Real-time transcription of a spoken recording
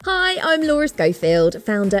I'm Laura Schofield,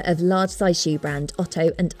 founder of large-size shoe brand Otto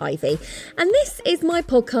and Ivy, and this is my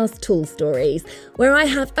podcast Tall Stories, where I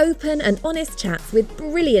have open and honest chats with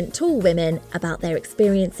brilliant tall women about their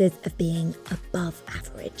experiences of being above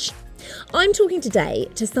average. I'm talking today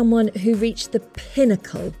to someone who reached the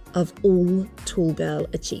pinnacle of all tall girl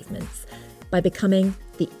achievements by becoming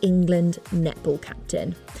the England netball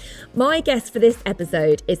captain. My guest for this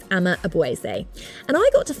episode is Ama Agbeze, and I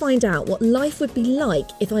got to find out what life would be like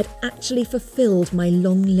if I'd actually fulfilled my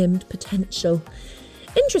long-limbed potential.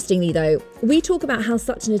 Interestingly though, we talk about how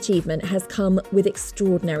such an achievement has come with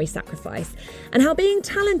extraordinary sacrifice, and how being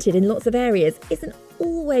talented in lots of areas isn't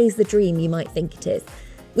always the dream you might think it is.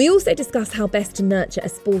 We also discuss how best to nurture a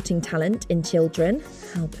sporting talent in children,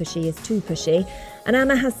 how pushy is too pushy, and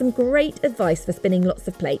Ama has some great advice for spinning lots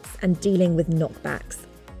of plates and dealing with knockbacks.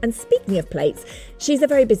 And speaking of plates, she's a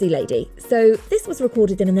very busy lady, so this was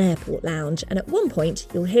recorded in an airport lounge, and at one point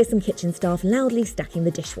you'll hear some kitchen staff loudly stacking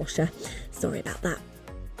the dishwasher. Sorry about that.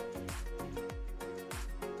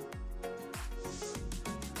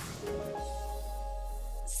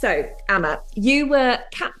 So, Ama, you were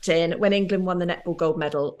captain when England won the netball gold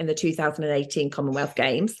medal in the 2018 Commonwealth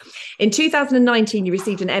Games. In 2019, you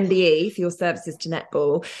received an MBE for your services to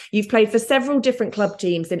netball. You've played for several different club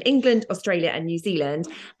teams in England, Australia and New Zealand.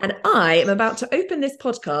 And I am about to open this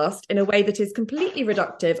podcast in a way that is completely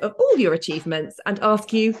reductive of all your achievements and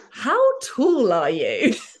ask you, how tall are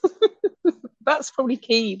you? That's probably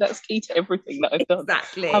key. That's key to everything that I've done.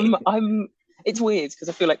 Exactly. It's weird because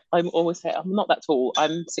I feel like I'm not that tall.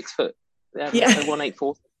 I'm 6 foot. So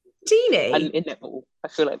 184. Teeny. And in netball, I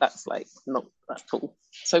feel like that's like not that tall.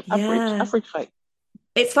 So average height.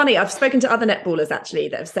 It's funny. I've spoken to other netballers actually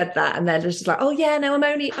that have said that, and they're just like, "Oh yeah, no, I'm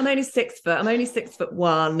only 6 foot. I'm only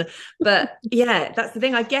 6'1". But yeah, that's the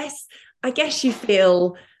thing. I guess you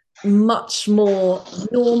feel much more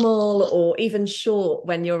normal or even short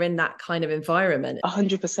when you're in that kind of environment.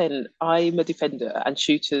 100%. I'm a defender, and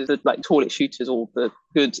shooters, the like tallest shooters or the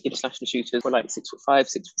good international shooters were like 6'5",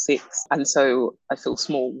 6'6", and so I feel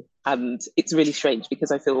small. And it's really strange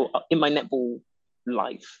because I feel in my netball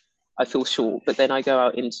life I feel short, but then I go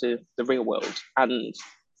out into the real world and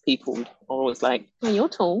people are always like, "Oh, you're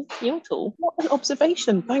tall. What an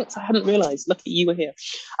observation! Thanks, I hadn't realised. Lucky you were here."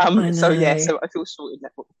 So I feel short in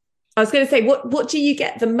netball. I was going to say, what do you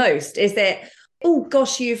get the most? Is it, oh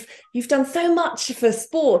gosh, you've done so much for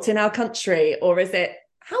sport in our country, or is it,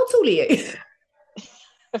 how tall are you?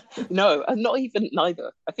 No, I'm not even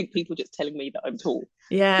neither. I think people just telling me that I'm tall.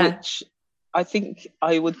 Yeah. Which I think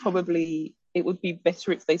it would be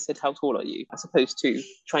better if they said, "How tall are you?" as opposed to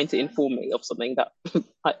trying to inform me of something that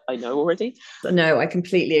I know already. No, I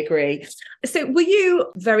completely agree. So were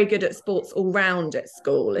you very good at sports all round at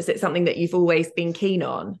school? Is it something that you've always been keen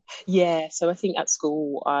on? Yeah, so I think at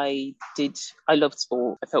school I loved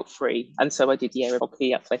sport. I felt free. And so I did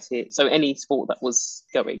hockey, athletics. So any sport that was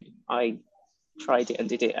going, I tried it and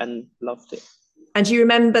did it and loved it. And do you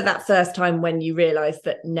remember that first time when you realised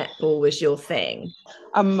that netball was your thing?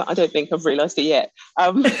 I don't think I've realised it yet.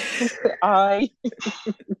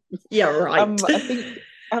 Yeah, right. I think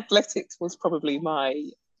athletics was probably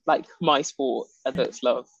my sport and that's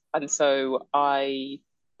love. And so I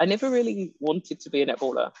never really wanted to be a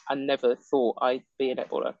netballer and never thought I'd be a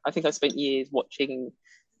netballer. I think I spent years watching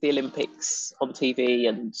the Olympics on TV,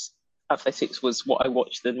 and athletics was what I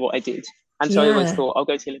watched and what I did. And so I always thought I'll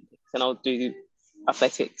go to the Olympics and I'll do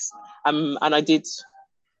athletics. And I did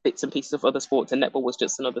bits and pieces of other sports, and netball was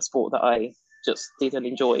just another sport that I just did and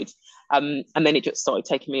enjoyed. And then it just started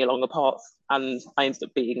taking me along a path, and I ended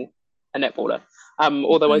up being a netballer.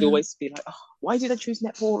 Although I'd always be like, "Oh, why did I choose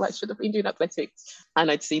netball? I should have been doing athletics."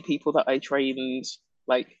 And I'd see people that I trained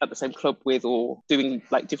like at the same club with, or doing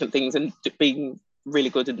like different things and being really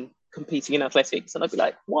good and competing in athletics, and I'd be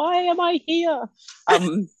like, "Why am I here?"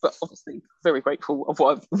 But obviously very grateful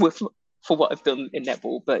for what I've done in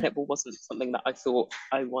netball, but netball wasn't something that I thought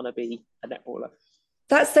I want to be a netballer.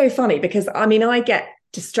 That's so funny because I get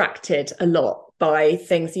distracted a lot by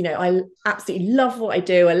things. I absolutely love what I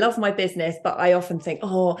do. I love my business, but I often think,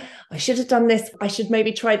 oh, I should have done this. I should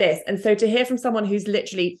maybe try this. And so to hear from someone who's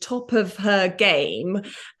literally top of her game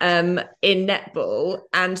in netball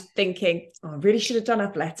and thinking, oh, I really should have done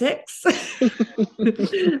athletics.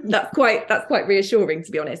 That's quite reassuring,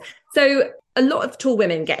 to be honest. So a lot of tall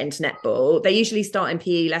women get into netball. They usually start in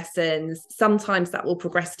PE lessons. Sometimes that will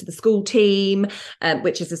progress to the school team,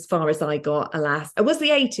 which is as far as I got, alas. I was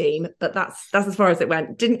the A team, but that's as far as it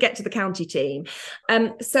went. Didn't get to the county team.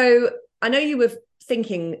 So I know you were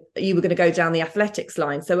thinking you were going to go down the athletics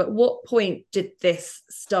line. So at what point did this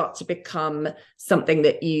start to become something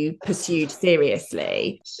that you pursued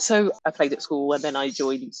seriously? So I played at school and then I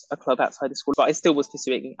joined a club outside of school, but I still was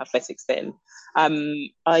pursuing athletics then.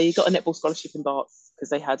 I got a netball scholarship in Bath because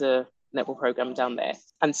they had a netball program down there.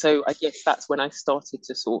 And so I guess that's when I started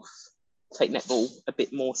to sort of take netball a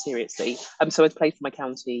bit more seriously. So I'd played for my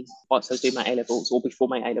county whilst I was doing my A-levels, or before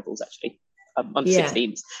my A-levels actually, under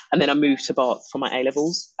 16s. And then I moved to Bath for my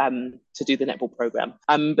A-levels to do the netball program.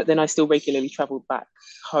 But then I still regularly travelled back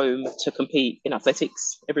home to compete in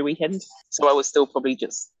athletics every weekend. So I was still probably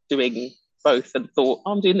just doing both and thought,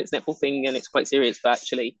 I'm doing this netball thing and it's quite serious, but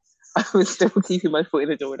actually I was still keeping my foot in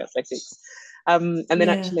the door in athletics. And then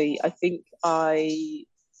actually, I think I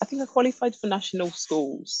qualified for national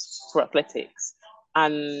schools for athletics,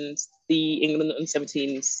 and the England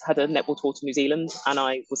under-17s had a netball tour to New Zealand, and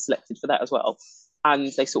I was selected for that as well.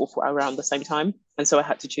 And they sort of were around the same time, and so I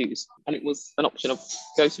had to choose, and it was an option of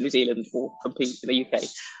go to New Zealand or compete in the UK.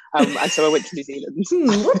 And so I went to New Zealand.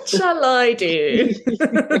 What shall I do?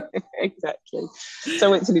 Exactly. So I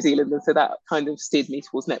went to New Zealand, and so that kind of steered me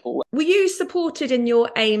towards netball. Were you supported in your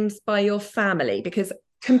aims by your family? Because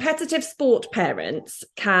competitive sport parents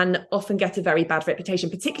can often get a very bad reputation,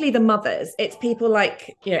 particularly the mothers. It's people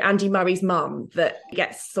like, Andy Murray's mum that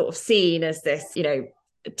gets sort of seen as this,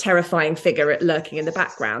 terrifying figure lurking in the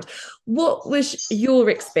background. What was your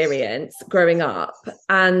experience growing up,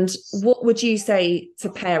 and what would you say to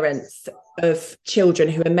parents of children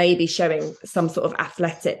who are maybe showing some sort of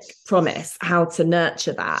athletic promise, how to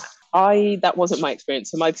nurture that? That wasn't my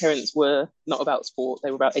experience. So my parents were not about sport,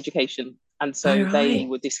 they were about education. And so they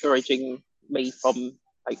were discouraging me from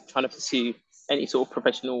trying to pursue any sort of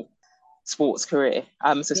professional sports career.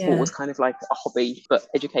 So sport was kind of like a hobby, but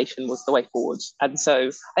education was the way forward. And so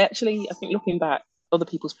I think looking back, other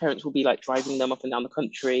people's parents will be driving them up and down the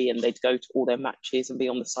country, and they'd go to all their matches and be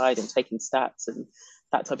on the side and taking stats and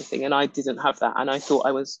that type of thing. And I didn't have that, and I thought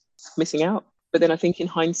I was missing out. But then I think in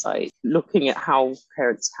hindsight, looking at how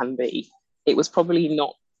parents can be, it was probably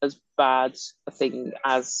not as bad a thing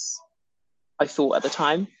as I thought at the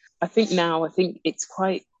time. I think now,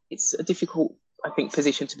 it's a difficult,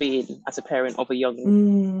 position to be in as a parent of a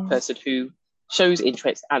young person who shows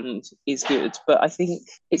interest and is good. But I think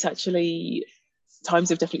it's actually, times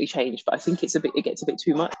have definitely changed, but I think it gets a bit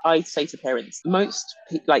too much. I say to parents, no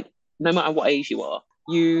matter what age you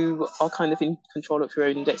are kind of in control of your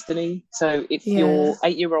own destiny. So if your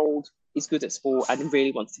 8-year-old is good at sport and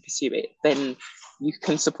really wants to pursue it, then you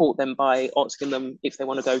can support them by asking them if they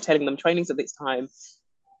want to go, telling them training's at this time,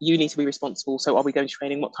 you need to be responsible. So are we going to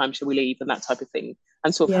training? What time shall we leave? And that type of thing.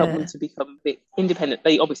 And sort of help them to become a bit independent.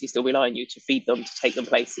 They obviously still rely on you to feed them, to take them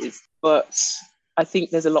places. But I think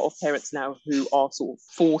there's a lot of parents now who are sort of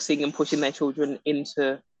forcing and pushing their children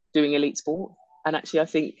into doing elite sport. And actually, I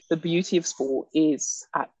think the beauty of sport is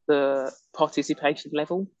at the participation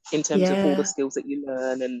level, in terms of all the skills that you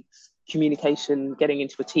learn and communication, getting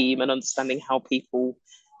into a team and understanding how people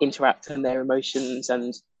interact and their emotions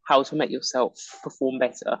and how to make yourself perform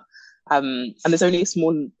better. And there's only a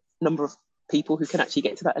small number of people who can actually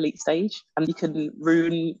get to that elite stage, and you can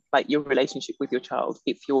ruin your relationship with your child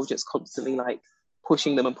if you're just constantly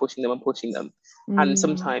pushing them and pushing them and pushing them. And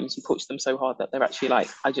sometimes you push them so hard that they're actually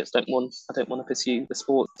I don't want to pursue the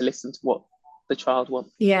sport, to listen to what the child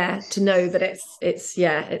wants. To know that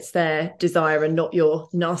it's their desire and not your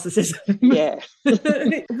narcissism.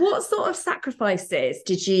 What sort of sacrifices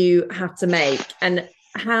did you have to make, and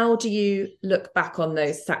how do you look back on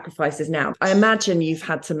those sacrifices now? I imagine you've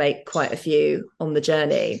had to make quite a few on the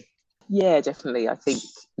journey. Yeah, definitely. I think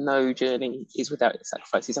no journey is without its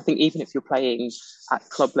sacrifices. I think even if you're playing at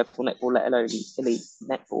club level netball, let alone elite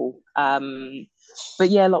netball. But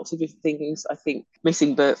yeah, lots of different things. I think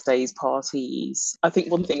missing birthdays, parties. I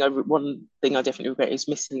think one thing I definitely regret is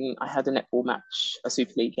missing. I had a netball match, a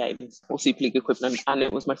Super League game or Super League equivalent, and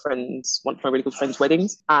it was one of my really good friends'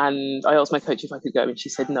 weddings. And I asked my coach if I could go, and she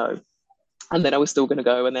said no. And then I was still going to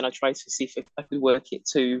go, and then I tried to see if I could work it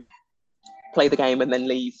to play the game and then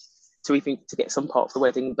leave to get some part of the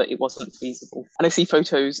wedding, but it wasn't feasible. And I see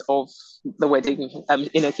photos of the wedding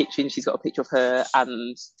in her kitchen. She's got a picture of her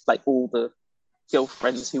and all the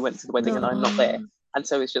girlfriends who went to the wedding, and I'm not there. And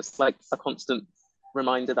so it's just a constant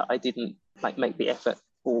reminder that I didn't make the effort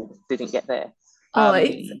or didn't get there.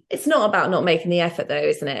 It's not about not making the effort though,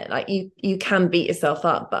 isn't it? You can beat yourself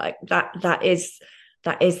up, but that is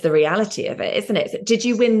the reality of it, isn't it? Did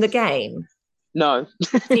you win the game? No.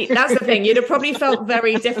 See, that's the thing. You'd have probably felt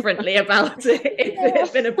very differently about it if it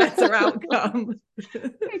had been a better outcome.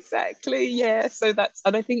 Exactly, yeah. So that's,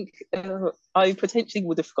 and I think I potentially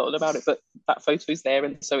would have forgotten about it, but that photo's there,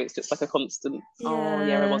 and so it's just like a constant. Oh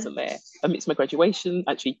yeah, I Yeah. wasn't there. I missed my graduation.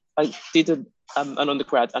 Actually, I did an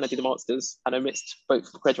undergrad and I did a master's, and I missed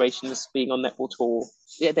both graduations being on netball tour.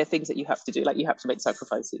 Yeah, they're things that you have to do. Like you have to make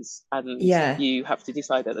sacrifices, and Yeah. you have to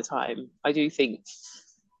decide at the time.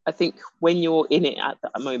 I think when you're in it at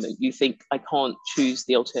that moment, you think, I can't choose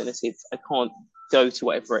the alternative. I can't go to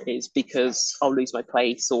whatever it is because I'll lose my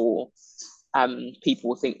place, or people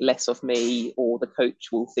will think less of me, or the coach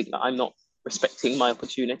will think that I'm not respecting my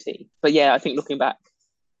opportunity. But yeah, I think looking back,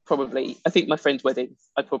 probably, I think my friend's wedding,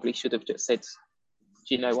 I probably should have just said,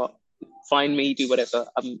 do you know what? Find me, do whatever.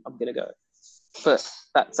 I'm going to go. But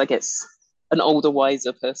that's, I guess, an older,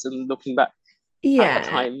 wiser person looking back at a Yeah.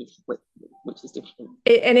 time which is different.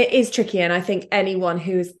 And it is tricky, and I think anyone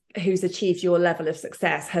who's achieved your level of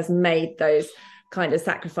success has made those kind of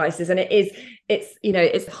sacrifices, and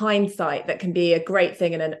it's hindsight that can be a great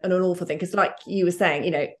thing and an awful thing, because like you were saying,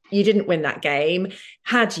 you didn't win that game.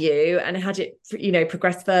 Had it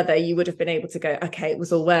progressed further, you would have been able to go, okay, it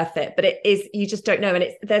was all worth it. But you just don't know, and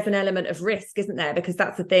there's an element of risk, isn't there? Because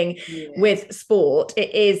that's the thing with sport.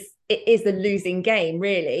 It is a losing game,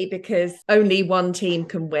 really, because only one team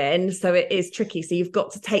can win. So it is tricky. So you've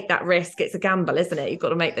got to take that risk. It's a gamble, isn't it? You've got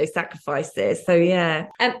to make those sacrifices. So yeah.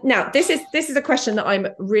 Now this is a question that I'm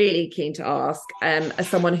really keen to ask, as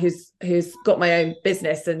someone who's got my own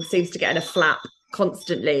business and seems to get in a flap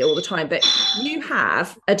constantly all the time. But you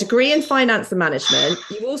have a degree in finance and management.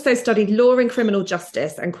 You also studied law and criminal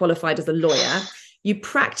justice and qualified as a lawyer. You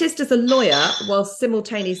practiced as a lawyer while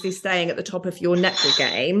simultaneously staying at the top of your netball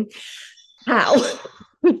game. How?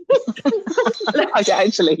 I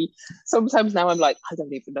actually, sometimes now I'm like, I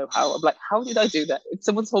don't even know how. I'm like, how did I do that? If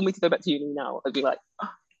someone told me to go back to uni now, I'd be like, oh,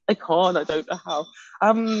 I can't, I don't know how.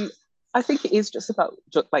 I think it is just about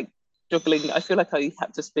like juggling. I feel like I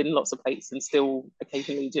have to spin lots of plates and still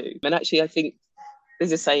occasionally do. And actually, I think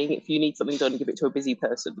there's a saying, if you need something done, give it to a busy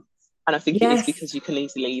person. And I think it is Yes. because you can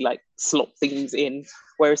easily like slot things in.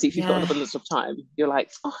 Whereas if you've got an abundance of time, you're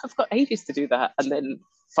like, oh, I've got ages to do that. And then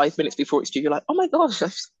 5 minutes before it's due, you're like, oh my gosh,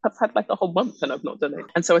 I've had like a whole month and I've not done it.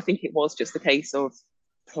 And so I think it was just a case of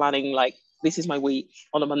planning, like, this is my week.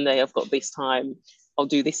 On a Monday, I've got this time. I'll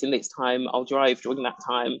do this in this time. I'll drive during that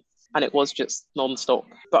time. And it was just non-stop.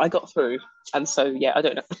 But I got through. And so, yeah, I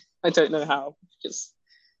don't know. I don't know how. Just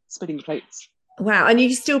spinning plates. Wow. And are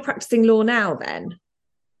you still practicing law now then?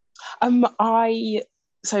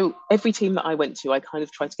 So every team that I went to, I kind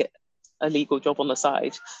of tried to get a legal job on the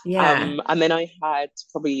side. Yeah. And then I had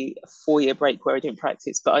probably a 4-year break where I didn't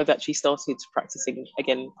practice, but I've actually started practicing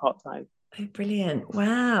again part-time. Oh, brilliant.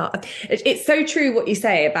 Wow. It's so true what you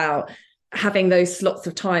say about having those slots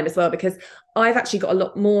of time as well, because I've actually got a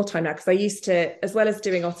lot more time now, because I used to, as well as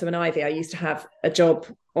doing Otto and Ivy, I used to have a job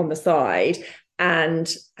on the side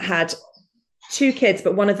and had 2 kids,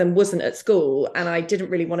 but one of them wasn't at school, and I didn't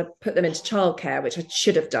really want to put them into childcare, which I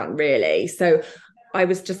should have done, really. So I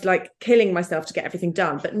was just like killing myself to get everything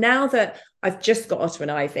done. But now that I've just got Otto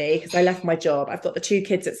and Ivy, because I left my job, I've got the 2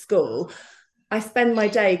 kids at school, I spend my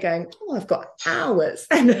day going, oh, I've got hours.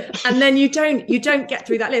 And then you don't get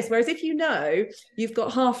through that list. Whereas if you've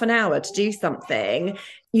got half an hour to do something,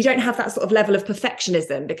 you don't have that sort of level of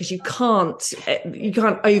perfectionism, because you can't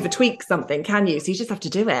over tweak something, can you? So you just have to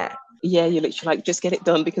do it. Yeah, you literally like, just get it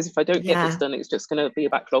done, because if I don't get this done, it's just going to be a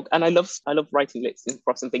backlog. And I love writing lists and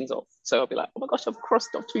crossing things off. So I'll be like, oh my gosh, I've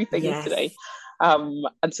crossed off 2 things today.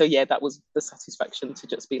 And so yeah, that was the satisfaction, to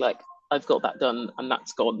just be like, I've got that done and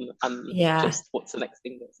that's gone, and just what's the next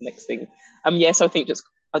thing? So I think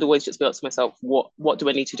I'd always just be like to myself, what do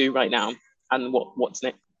I need to do right now, and what's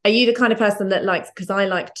next? Are you the kind of person that likes, because I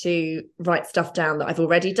like to write stuff down that I've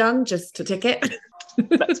already done just to tick it?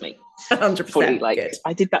 That's me. 100%. Fully, like, good.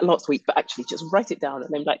 I did that last week, but actually just write it down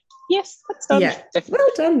and then like, yes, that's done. Yeah, definitely. Well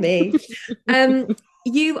done, me.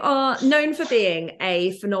 You are known for being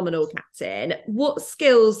a phenomenal captain. What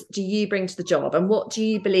skills do you bring to the job, and what do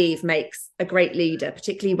you believe makes a great leader,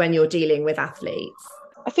 particularly when you're dealing with athletes?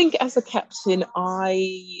 I think as a captain,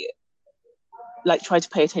 I like try to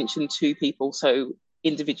pay attention to people. So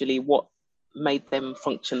individually, what made them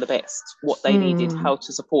function the best, what they needed, how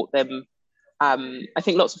to support them. I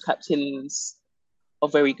think lots of captains are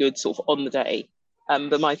very good sort of on the day,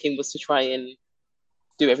 but my thing was to try and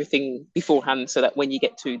do everything beforehand, so that when you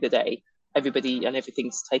get to the day, everybody and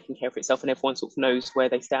everything's taken care of itself and everyone sort of knows where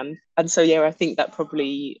they stand. And so, yeah, I think that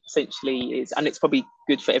probably essentially is, and it's probably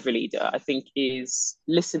good for every leader, I think, is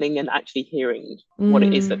listening and actually hearing what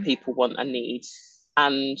it is that people want and need,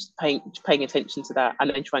 and paying attention to that, and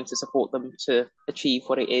then trying to support them to achieve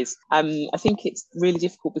what it is. I think it's really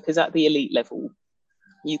difficult because at the elite level,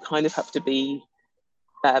 you kind of have to be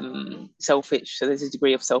selfish. So there's a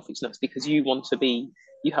degree of selfishness because you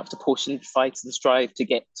have to push and fight and strive to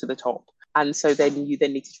get to the top. And so then you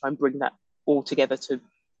need to try and bring that all together to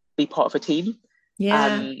be part of a team.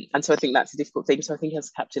 And so I think that's a difficult thing. So I think as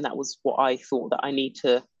a captain, that was what I thought, that I need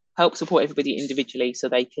to help support everybody individually so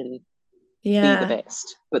they can be the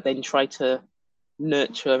best, but then try to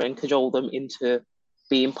nurture and cajole them into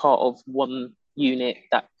being part of one unit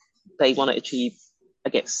that they want to achieve, I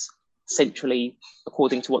guess, centrally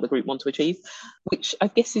according to what the group want to achieve, which I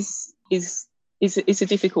guess is a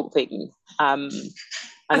difficult thing.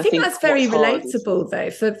 I think that's very relatable, though,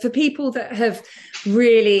 for people that have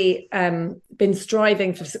really been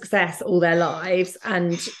striving for success all their lives,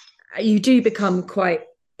 and you do become quite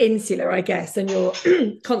insular, I guess, and you're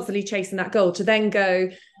constantly chasing that goal, to then go,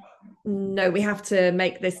 no, we have to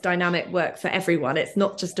make this dynamic work for everyone. It's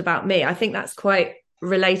not just about me. I think that's quite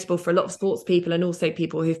relatable for a lot of sports people, and also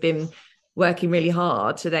people who've been working really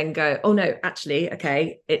hard, to then go, oh no, actually,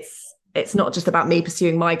 okay, it's not just about me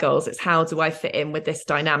pursuing my goals, it's how do I fit in with this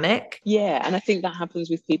dynamic. Yeah, and I think that happens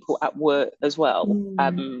with people at work as well.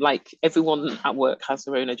 Like everyone at work has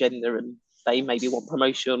their own agenda, and they maybe want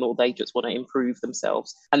promotion or they just want to improve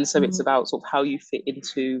themselves. And so it's about sort of how you fit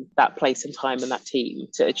into that place and time and that team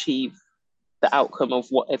to achieve the outcome of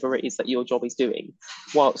whatever it is that your job is doing,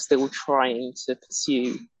 while still trying to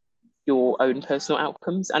pursue your own personal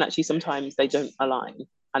outcomes. And actually sometimes they don't align.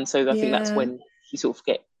 And so I think that's when you sort of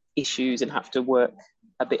get issues and have to work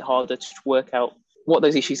a bit harder to work out what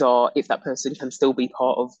those issues are, if that person can still be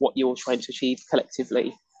part of what you're trying to achieve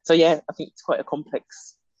collectively. So yeah, I think it's quite a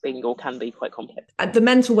complex thing, or can be quite complex. The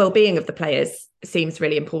mental well-being of the players seems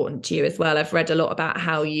really important to you as well. I've read a lot about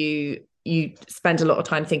how you spend a lot of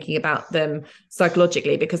time thinking about them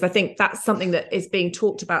psychologically, because I think that's something that is being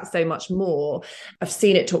talked about so much more. I've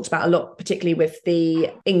seen it talked about a lot, particularly with the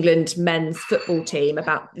England men's football team,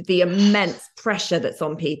 about the immense pressure that's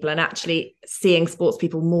on people, and actually seeing sports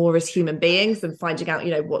people more as human beings and finding out,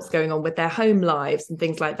 what's going on with their home lives and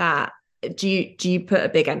things like that. Do you put a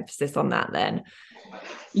big emphasis on that then?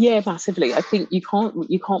 Yeah, massively. I think you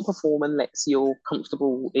can't perform unless you're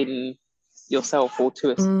comfortable in yourself, or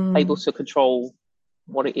able to control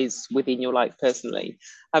what it is within your life personally.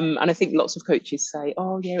 And I think lots of coaches say,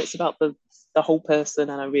 oh yeah, it's about the whole person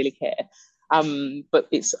and I really care. But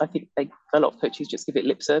I think a lot of coaches just give it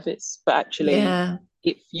lip service. But actually,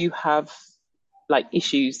 if you have like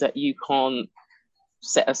issues that you can't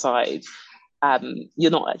set aside,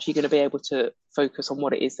 you're not actually going to be able to focus on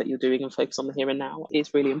what it is that you're doing and focus on the here and now.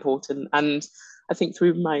 It's really important. And I think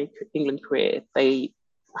through my England career,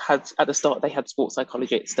 at the start they had sports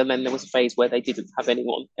psychologists, and then there was a phase where they didn't have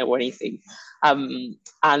anyone or anything, and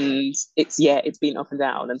it's been up and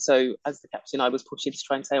down. And so as the captain, I was pushing to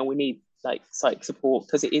try and say, we need like psych support,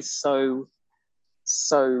 because it is so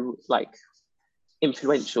like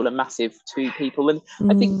influential and massive to people. And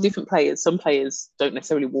I think some players don't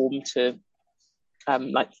necessarily warm to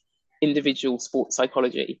like individual sports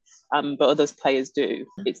psychology, but others players do.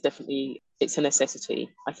 It's a necessity,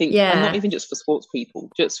 I think. And not even just for sports people,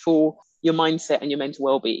 just for your mindset and your mental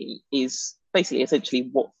well-being is basically essentially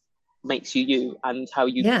what makes you and how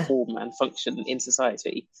you perform and function in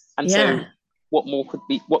society. And so what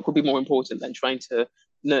could be more important than trying to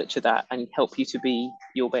nurture that and help you to be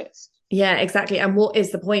your best? Yeah, exactly. And what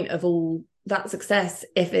is the point of all that success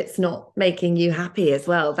if it's not making you happy as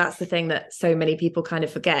well? That's the thing that so many people kind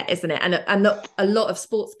of forget, isn't it? And a lot of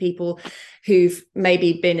sports people who've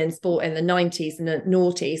maybe been in sport in the 90s and the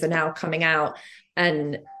noughties are now coming out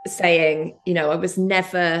and saying, I was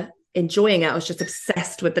never enjoying it, I was just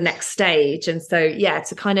obsessed with the next stage. And so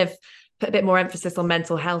to kind of put a bit more emphasis on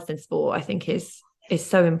mental health in sport, I think is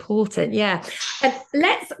so important. And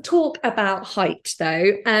let's talk about height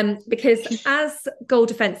though, because as goal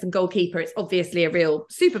defence and goalkeeper, it's obviously a real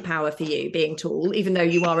superpower for you being tall, even though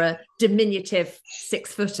you are a diminutive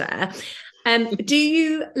 6-footer. Do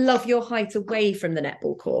you love your height away from the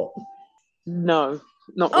netball court? No,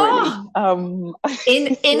 not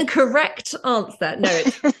really. Incorrect answer. No,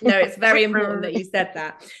 it's very important that you said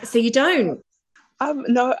that. So you don't?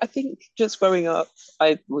 No, I think just growing up,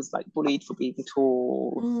 I was like bullied for being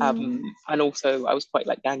tall, and also I was quite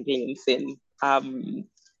like gangly and thin,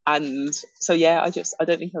 and so I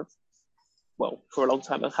don't think for a long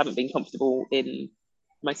time I haven't been comfortable in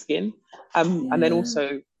my skin. And then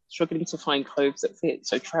also struggling to find clothes that fit.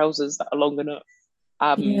 So trousers that are long enough.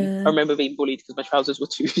 I remember being bullied because my trousers were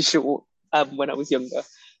too short when I was younger.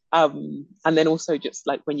 And then also just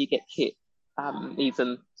like when you get hit,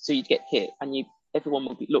 even so you'd get hit and everyone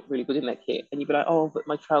would look really good in their kit, and you'd be like, oh, but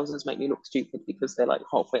my trousers make me look stupid because they're like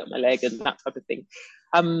halfway up my leg and that type of thing.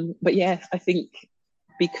 But yeah, I think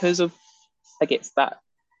because of, I guess, that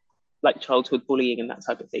like childhood bullying and that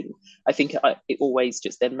type of thing, I think it always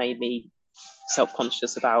just then made me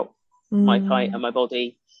self-conscious about my height and my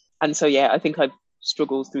body. And so yeah, I think I've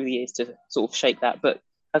struggled through the years to sort of shape that. But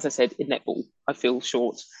as I said, in netball I feel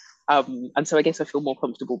short, and so I guess I feel more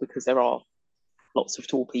comfortable because there are lots of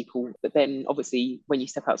tall people. But then obviously when you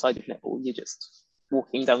step outside of netball, you're just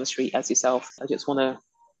walking down the street as yourself. I just want to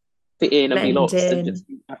fit in and be Blend lost and in. just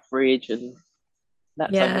be average and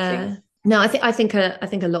that type of thing. Yeah. No, I think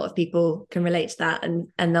a lot of people can relate to that,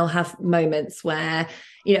 and they'll have moments where,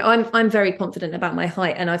 I'm very confident about my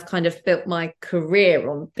height, and I've kind of built my career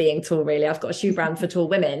on being tall, really. I've got a shoe brand for tall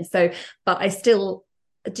women. So, but I still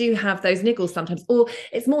do have those niggles sometimes. Or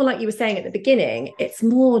it's more like you were saying at the beginning, it's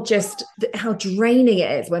more just how draining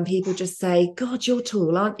it is when people just say, God, you're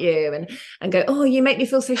tall, aren't you? And go, oh, you make me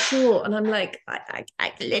feel so short. And I'm like,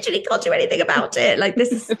 I literally can't do anything about it. Like,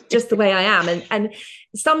 this is just the way I am. And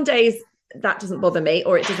some days that doesn't bother me,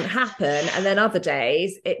 or it doesn't happen. And then other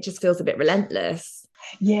days it just feels a bit relentless.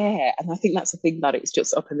 Yeah, and I think that's the thing, that it's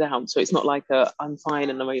just up and down. So it's not like I'm fine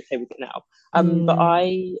and I'm okay with it now. But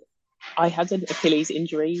I had an Achilles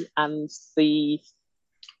injury, and the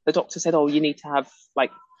doctor said, oh, you need to have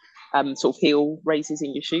like sort of heel raises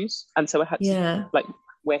in your shoes. And so I had to like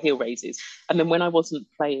wear heel raises. And then when I wasn't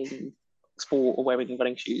playing sport or wearing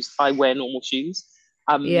running shoes, I wear normal shoes.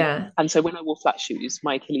 And so when I wore flat shoes,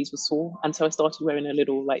 my Achilles was sore. And so I started wearing a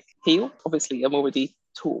little like heel. Obviously, I'm already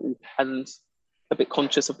tall and a bit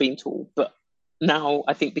conscious of being tall. But now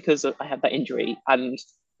I think because I had that injury and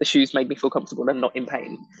the shoes made me feel comfortable and not in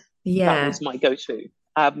pain, that was my go-to.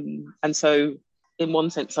 And so in one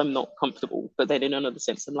sense, I'm not comfortable. But then in another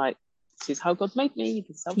sense, I'm like, this is how God made me.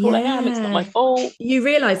 This is how tall I am. It's not my fault. You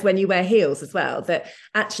realise when you wear heels as well that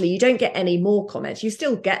actually you don't get any more comments. You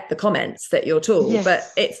still get the comments that you're tall, but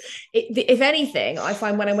if anything, I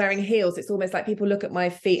find when I'm wearing heels, it's almost like people look at my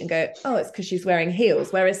feet and go, oh, it's because she's wearing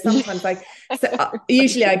heels. Whereas sometimes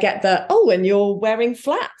usually I get and you're wearing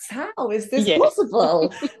flats. How is this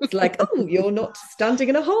possible? It's like, oh, you're not standing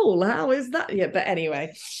in a hole. How is that? Yeah, but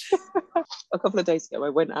anyway. A couple of days ago, I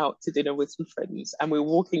went out to dinner with some friends, and we were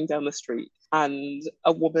walking down the street, and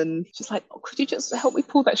a woman, she's like, oh, could you just help me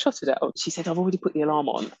pull that shutter down? She said, I've already put the alarm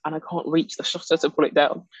on and I can't reach the shutter to pull it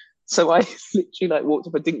down. So I literally like walked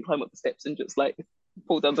up, I didn't climb up the steps, and just like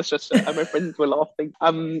pulled down the shutter, and my friends were laughing.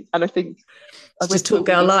 And I think I went to a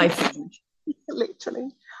girl life. Literally,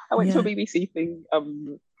 I went to a BBC thing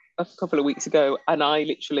a couple of weeks ago, and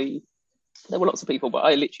there were lots of people, but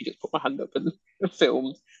I literally just put my hand up and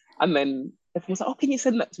filmed. And then everyone was like, oh, can you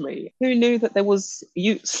send that to me? Who knew that there was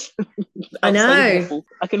use? I know.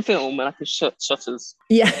 I can film and I can shut shutters.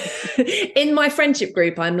 Yeah. In my friendship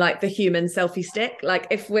group, I'm like the human selfie stick. Like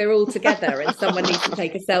if we're all together and someone needs to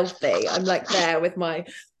take a selfie, I'm like there with my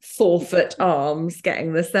 4-foot arms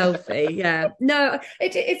getting the selfie. Yeah. No,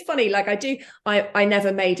 it's funny. Like I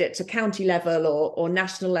never made it to county level or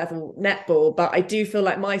national level netball, but I do feel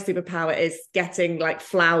like my superpower is getting like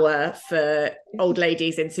flour for old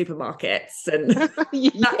ladies in supermarkets. And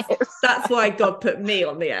that's why God put me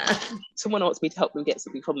on the air. Someone asked me to help them get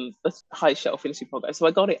something from the high shelf in the supermarket. So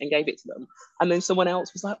I got it and gave it to them. And then someone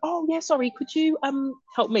else was like, oh yeah, sorry, could you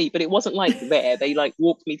help me? But it wasn't like there. They like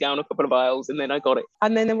walked me down a couple of aisles and then I got it.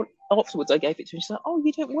 And then afterwards I gave it to her. She's like, oh,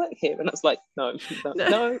 you don't work here. And I was like, no.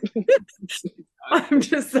 I'm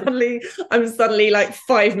suddenly like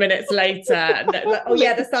 5 minutes later. Like, oh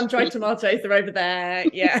yeah, the sun-dried tomatoes are over there.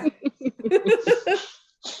 Yeah.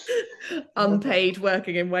 Unpaid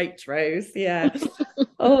working in Waitrose. Yeah.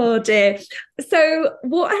 Oh dear. So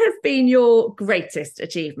what has been your greatest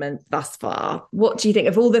achievement thus far? What do you think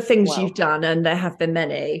of all the things you've done, and there have been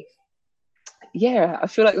many? Yeah, I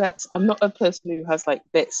feel like I'm not a person who has like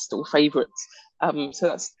best or favourites. So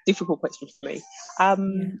that's a difficult question for me.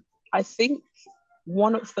 I think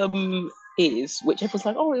one of them is, which everyone's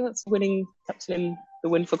like, oh, that's captaining the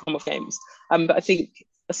win for Commonwealth Games. But I think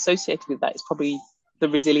associated with that is probably the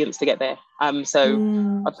resilience to get there.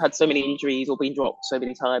 So I've had so many injuries or been dropped so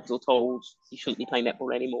many times or told you shouldn't be playing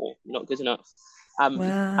netball anymore, you're not good enough. And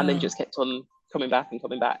then just kept on coming back.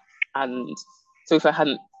 And so if I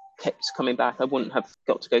hadn't kept coming back, I wouldn't have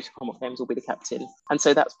got to go to Commonwealth Games or be the captain. And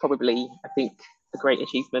so that's probably, I think, a great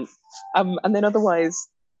achievement. And then otherwise,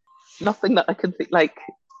 nothing that I can think, like,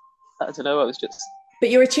 I don't know, I was just But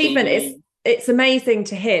your achievement is, feeling. it's amazing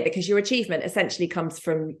to hear, because your achievement essentially comes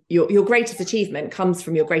from your greatest achievement comes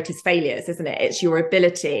from your greatest failures, isn't it? It's your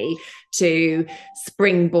ability to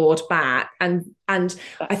springboard back. And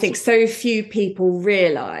I think so few people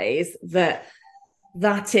realize that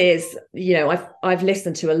is, you know, I've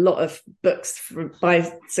listened to a lot of books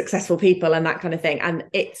by successful people and that kind of thing, and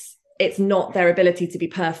it's not their ability to be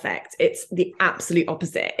perfect. It's the absolute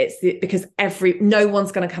opposite. Because no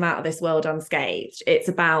one's going to come out of this world unscathed. It's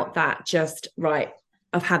about that, just right,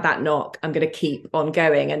 I've had that knock, I'm going to keep on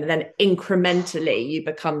going, and then incrementally you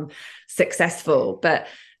become successful. But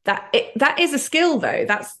that is a skill, though.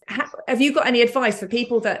 Have you got any advice for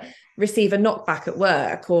people that receive a knockback at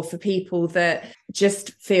work, or for people that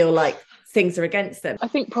just feel like things are against them? I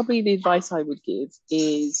think probably the advice I would give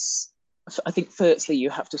is, I think firstly you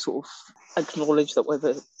have to sort of acknowledge that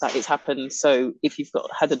whether that has happened. So if you've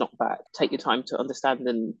had a knockback, take your time to understand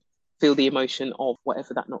and feel the emotion of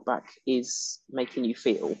whatever that knockback is making you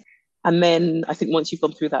feel. And then I think once you've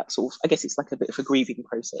gone through that sort of, I guess it's like a bit of a grieving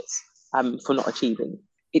process for not achieving.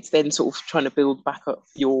 It's then sort of trying to build back up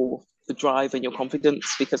the drive and your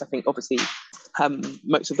confidence, because I think obviously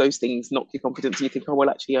most of those things knock your confidence, and you think, oh well,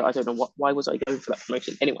 actually I don't know why was I going for that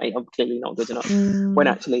promotion anyway, I'm clearly not good enough, when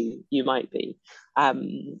actually you might be.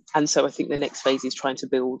 And so I think the next phase is trying to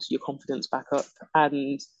build your confidence back up,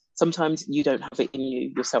 and sometimes you don't have it in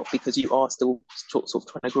you yourself because you are still sort of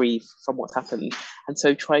trying to grieve from what's happened, and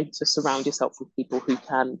so try to surround yourself with people who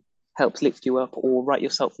can help lift you up, or write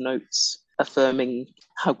yourself notes affirming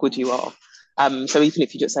how good you are. So even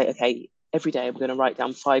if you just say, okay, every day I'm going to write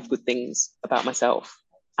down 5 good things about myself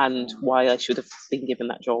and why I should have been given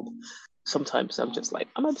that job. Sometimes I'm just like,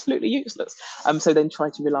 I'm absolutely useless. So then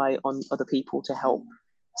try to rely on other people to help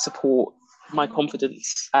support my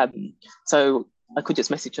confidence. So I could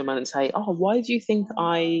just message them and say, oh, why do you think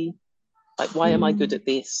why am I good at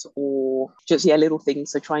this? Or just, little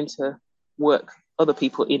things. So trying to work other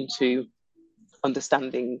people into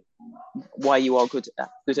understanding why you are good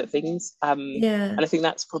at things. And I think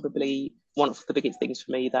that's probably one of the biggest things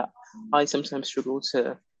for me, that I sometimes struggle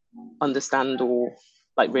to understand or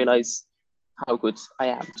like realize how good I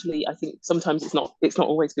am. Actually, I think sometimes it's not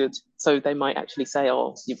always good. So they might actually say,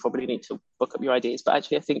 oh, you probably need to book up your ideas. But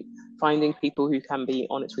actually, I think finding people who can be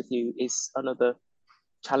honest with you is another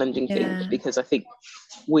challenging thing, because I think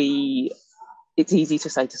it's easy to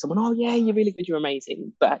say to someone, oh yeah, you're really good, you're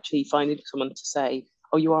amazing. But actually finding someone to say,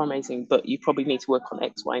 oh, you are amazing, but you probably need to work on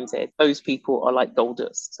X, Y, and Z. Those people are like gold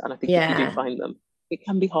dust. And I think if you do find them, it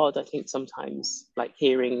can be hard, I think, sometimes, like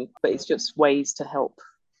hearing, but it's just ways to help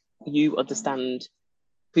you understand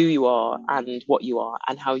who you are and what you are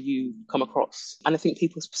and how you come across. And I think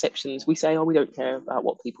people's perceptions, we say, oh, we don't care about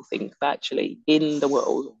what people think, but actually in the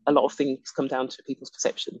world, a lot of things come down to people's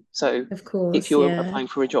perception. So of course, if you're applying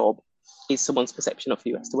for a job, is someone's perception of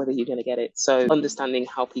you as to whether you're going to get it. So understanding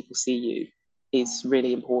how people see you is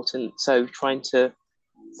really important. So trying to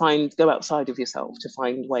go outside of yourself to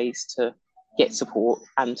find ways to get support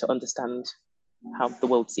and to understand how the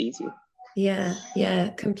world sees you. Yeah,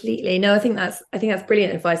 completely. No, I think that's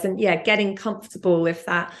brilliant advice. And getting comfortable with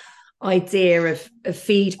that idea of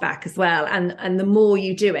feedback as well. And the more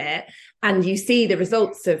you do it and you see the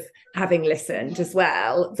results of having listened as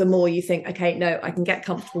well, the more you think, okay, no, I can get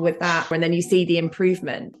comfortable with that. And then you see the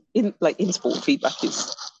improvement. In sport, feedback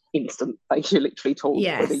is instant. Like, you're literally told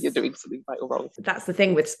whether you're doing something right or wrong. That's the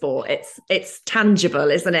thing with sport. It's tangible,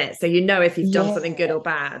 isn't it? So you know if you've done something good or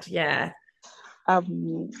bad. Yeah.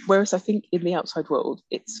 Whereas I think in the outside world,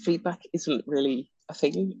 feedback isn't really a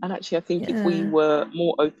thing. And actually, I think if we were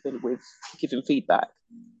more open with giving feedback,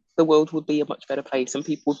 the world would be a much better place, and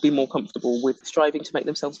people would be more comfortable with striving to make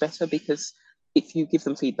themselves better. Because if you give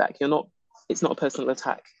them feedback, it's not a personal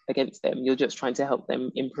attack against them. You're just trying to help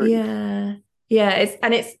them improve. I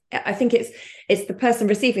think it's the person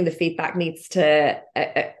receiving the feedback needs to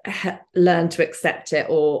learn to accept it,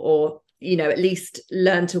 or at least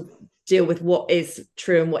learn to deal with what is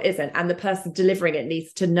true and what isn't, and the person delivering it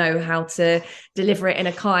needs to know how to deliver it in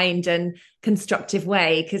a kind and constructive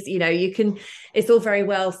way. Because it's all very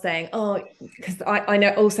well saying, oh, because I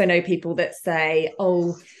know people that say,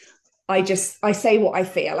 oh, I say what I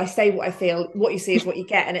feel, what you see is what you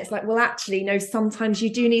get. And it's like, well, actually, no, sometimes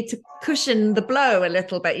you do need to cushion the blow a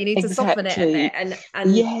little bit. You need to soften it a bit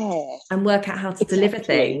and work out how to deliver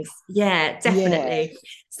things. Yeah, definitely.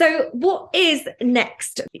 So what is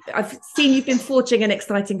next? I've seen you've been forging an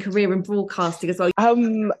exciting career in broadcasting as well. I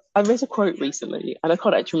read a quote recently, and I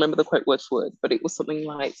can't actually remember the quote word for word, but it was something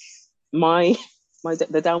like,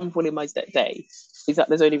 the downfall in my day is that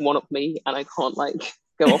there's only one of me, and I can't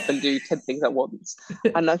go off and do 10 things at once.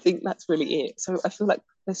 And I think that's really it. So I feel like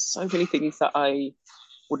there's so many things that I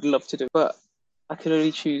would love to do, but I can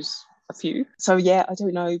only choose a few. So yeah, I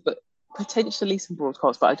don't know, but potentially some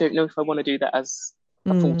broadcasts, but I don't know if I want to do that as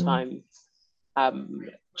a full-time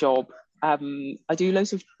job. I do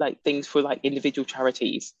loads of like things for like individual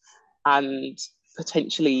charities, and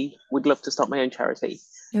potentially would love to start my own charity.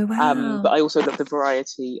 Oh, wow. But I also love the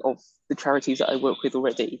variety of the charities that I work with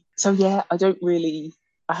already. So yeah, I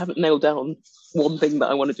haven't nailed down one thing that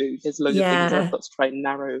I want to do. There's loads of things, and I've got to try and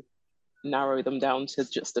narrow them down to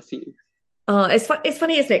just a few. Oh, it's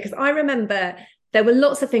funny, isn't it? Because I remember there were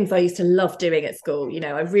lots of things I used to love doing at school. You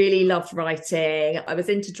know, I really loved writing. I was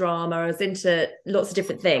into drama. I was into lots of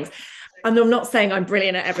different things. And I'm not saying I'm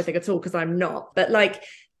brilliant at everything at all, because I'm not. But like,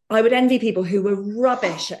 I would envy people who were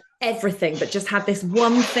rubbish at everything, but just had this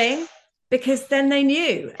one thing, because then they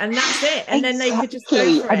knew, and that's it. And then they could just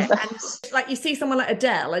go for it. And like, you see someone like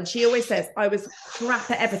Adele, and she always says, I was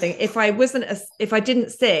crap at everything. If I didn't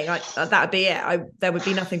sing, that would be it. There would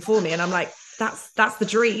be nothing for me. And I'm like, that's the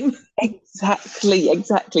dream. Exactly. And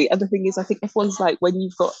the thing is, I think everyone's like, when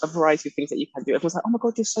you've got a variety of things that you can do, everyone's like, oh my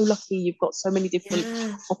God, you're so lucky. You've got so many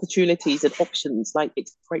different opportunities and options. Like,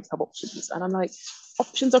 it's great to have options. And I'm like,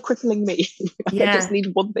 options are crippling me. I just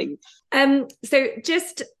need one thing. So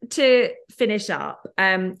just to finish up,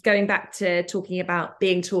 going back to talking about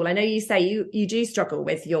being tall, I know you say you do struggle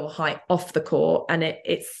with your height off the court, and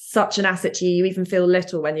it's such an asset to you. You even feel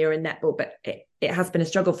little when you're in netball, but it has been a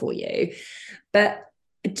struggle for you. But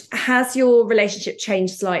has your relationship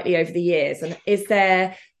changed slightly over the years? And is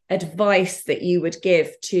there advice that you would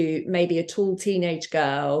give to maybe a tall teenage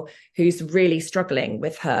girl who's really struggling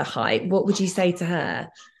with her height? What would you say to her?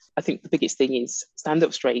 I think the biggest thing is stand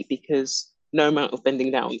up straight, because no amount of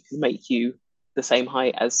bending down can make you the same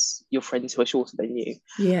height as your friends who are shorter than you.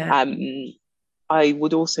 Yeah. I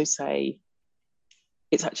would also say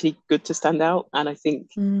it's actually good to stand out. And I think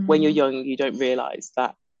when you're young, you don't realise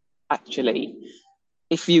that actually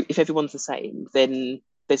if everyone's the same, then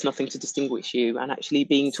there's nothing to distinguish you. And actually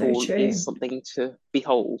being tall is something to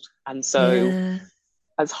behold. And so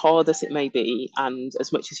as hard as it may be, and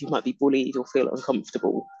as much as you might be bullied or feel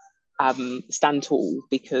uncomfortable, stand tall,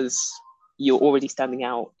 because you're already standing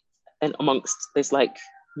out. And there's like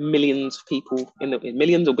millions of people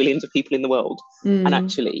millions or billions of people in the world. And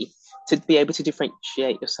actually to be able to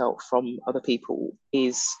differentiate yourself from other people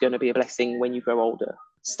is going to be a blessing when you grow older.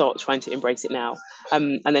 Start trying to embrace it now.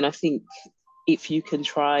 And then I think if you can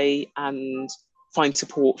try and find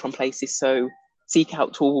support from places, so seek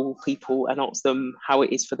out tall people and ask them how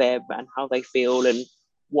it is for them and how they feel and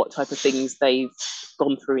what type of things they've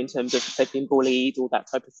gone through in terms of if they've been bullied or that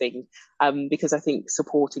type of thing. Because I think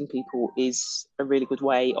supporting people is a really good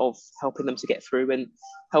way of helping them to get through, and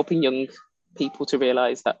helping young people to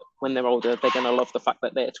realise that when they're older, they're going to love the fact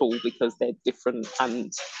that they're tall, because they're different.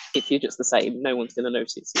 And if you're just the same, no one's going to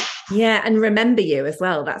notice you. Yeah, and remember you as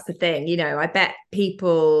well. That's the thing. You know, I bet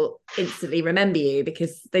people instantly remember you,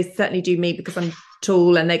 because they certainly do me, because I'm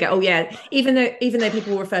tall, and they go, oh yeah, even though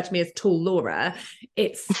people refer to me as tall Laura,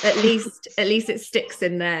 it's at least it sticks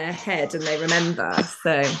in their head and they remember.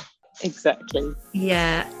 So exactly.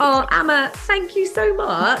 Yeah. Oh, Ama, thank you so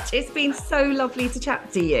much. It's been so lovely to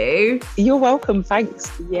chat to you. You're welcome.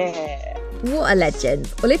 Thanks. Yeah. What a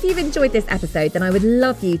legend. Well, if you've enjoyed this episode, then I would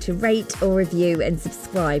love you to rate or review and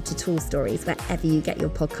subscribe to Tall Stories wherever you get your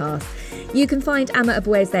podcasts. You can find Ama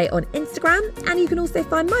Agbeze on Instagram, and you can also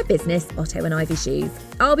find my business, Otto and Ivy Shoes.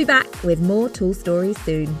 I'll be back with more Tall Stories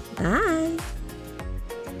soon. Bye.